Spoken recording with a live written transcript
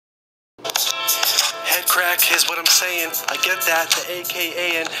Headkrack, here's what I'm saying. I get that, the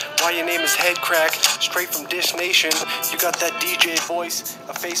AKA, and why your name is Headkrack, straight from Dishnation. You got that DJ voice,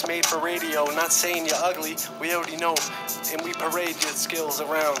 a face made for radio. Not saying you're ugly, we already know, and we parade your skills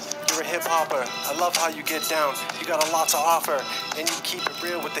around. You're a hip hopper, I love how you get down. You got a lot to offer, and you keep it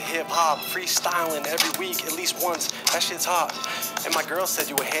real with the hip hop. Freestyling every week, at least once, that shit's hot. And my girl said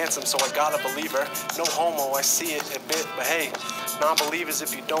you were handsome, so I gotta believe her. No homo, I see it a bit, but hey, non-believers,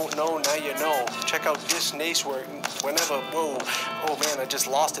 if you don't know, now you know. Check out Dishnation whenever. Whoa, oh man, I just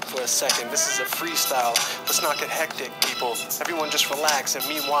lost it for a second. This is a freestyle. Let's not get hectic, people. Everyone just relax, and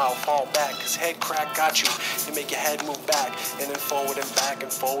meanwhile fall back, cause Headkrack got you. You make your head move back, and then forward and back,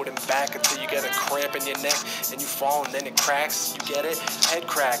 and forward and back, until you get a cramp in your neck, and you fall, and then it cracks. You get it?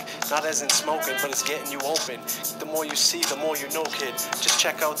 Headkrack, not as in smoking, but it's getting you open. The more you see, the more you know, kid. Just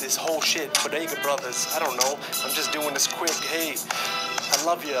check out this whole shit. Bodega Brothers, I don't know, I'm just doing this quick. Hey, I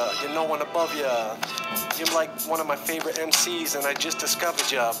love ya, you're no one above ya. You're like one of my favorite MCs, and I just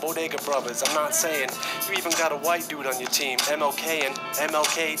discovered ya. Bodega Brothers, I'm not saying. You even got a white dude on your team, MLK, and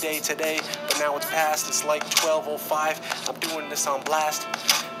MLK Day today, but now it's past, it's like 12:05. I'm doing this on blast.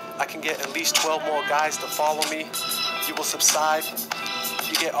 I can get at least 12 more guys to follow me. You will subside.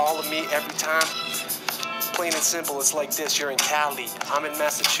 You get all of me every time. Plain and simple, it's like this. You're in Cali, I'm in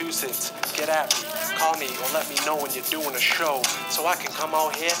Massachusetts. Get at me, call me, or let me know when you're doing a show, so I can come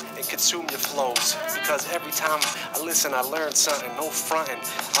out here and consume your flows. Because every time I listen, I learn something. No fronting,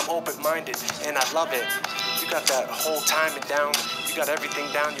 I'm open-minded and I love it. You got that whole timing down. You got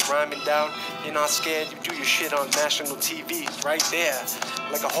everything down, you're rhyming down. You're not scared, you do your shit on national TV right there,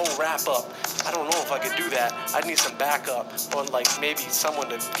 like a whole wrap-up. I don't know if I could do that. I need some backup, or like maybe someone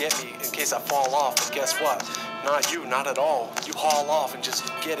to get me in case I fall off. But guess what? Not you, not at all. You haul off and just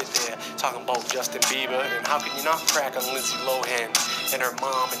get it there. Talking about Justin Bieber, and how can you not crack on Lindsay Lohan and her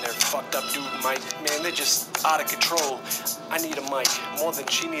mom and their fucked up dude Mike? Man, they're just out of control. I need a mic more than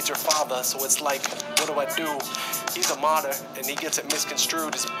she needs her father, so it's like, what do? He's a martyr, and he gets it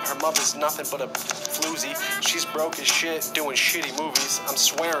misconstrued. Her mother's nothing but a floozy. She's broke as shit, doing shitty movies. I'm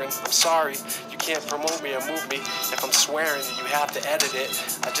swearing, I'm sorry. You can't promote me or move me. If I'm swearing, you have to edit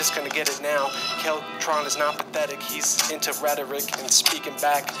it. I'm just gonna get it now. Keltron is not pathetic. He's into rhetoric and speaking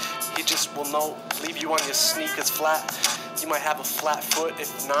back. He just will leave you on your sneakers flat. You might have a flat foot.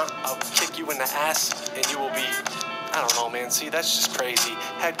 If not, I'll kick you in the ass, and you will be, I don't know, man. See, that's just crazy.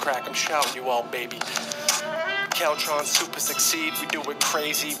 Headkrack, I'm shouting you all, baby. Keltron, super succeed. We do it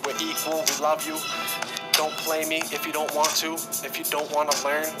crazy. We're equal. We love you. Don't play me if you don't want to. If you don't want to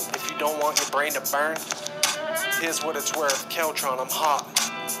learn. If you don't want your brain to burn. Here's what it's worth. Keltron, I'm hot.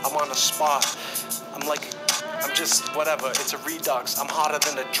 I'm on the spot. I'm just whatever. It's a redux. I'm hotter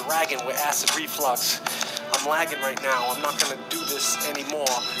than a dragon with acid reflux. I'm lagging right now. I'm not gonna do this anymore.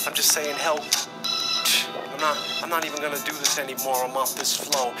 I'm just saying help. I'm not even gonna do this anymore. I'm off this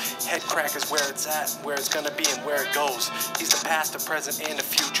flow. Headkrack is where it's at, where it's gonna be, and where it goes. He's the past, the present, and the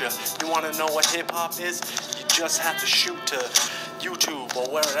future. You wanna know what hip hop is? You just have to shoot to YouTube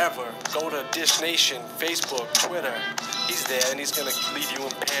or wherever. Go to Dishnation, Facebook, Twitter. He's there, and he's gonna leave you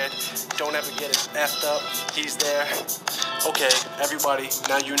impaired. Don't ever get it effed up. He's there. Okay, everybody,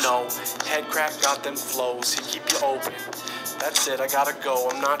 now you know. Headkrack got them flows. He keep you open. That's it, I gotta go,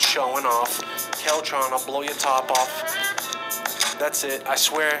 I'm not showing off. Keltron, I'll blow your top off. That's it, I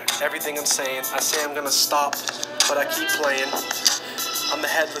swear, everything I'm saying. I say I'm gonna stop, but I keep playing. I'm the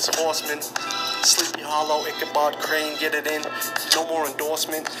Headless Horseman. Sleepy Hollow, Ichabod Crane, get it in. No more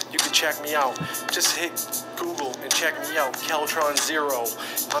endorsement, you can check me out. Just hit Google and check me out. Keltron Zero,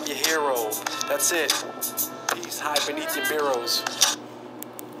 I'm your hero. That's it. Peace, hide beneath your bureaus.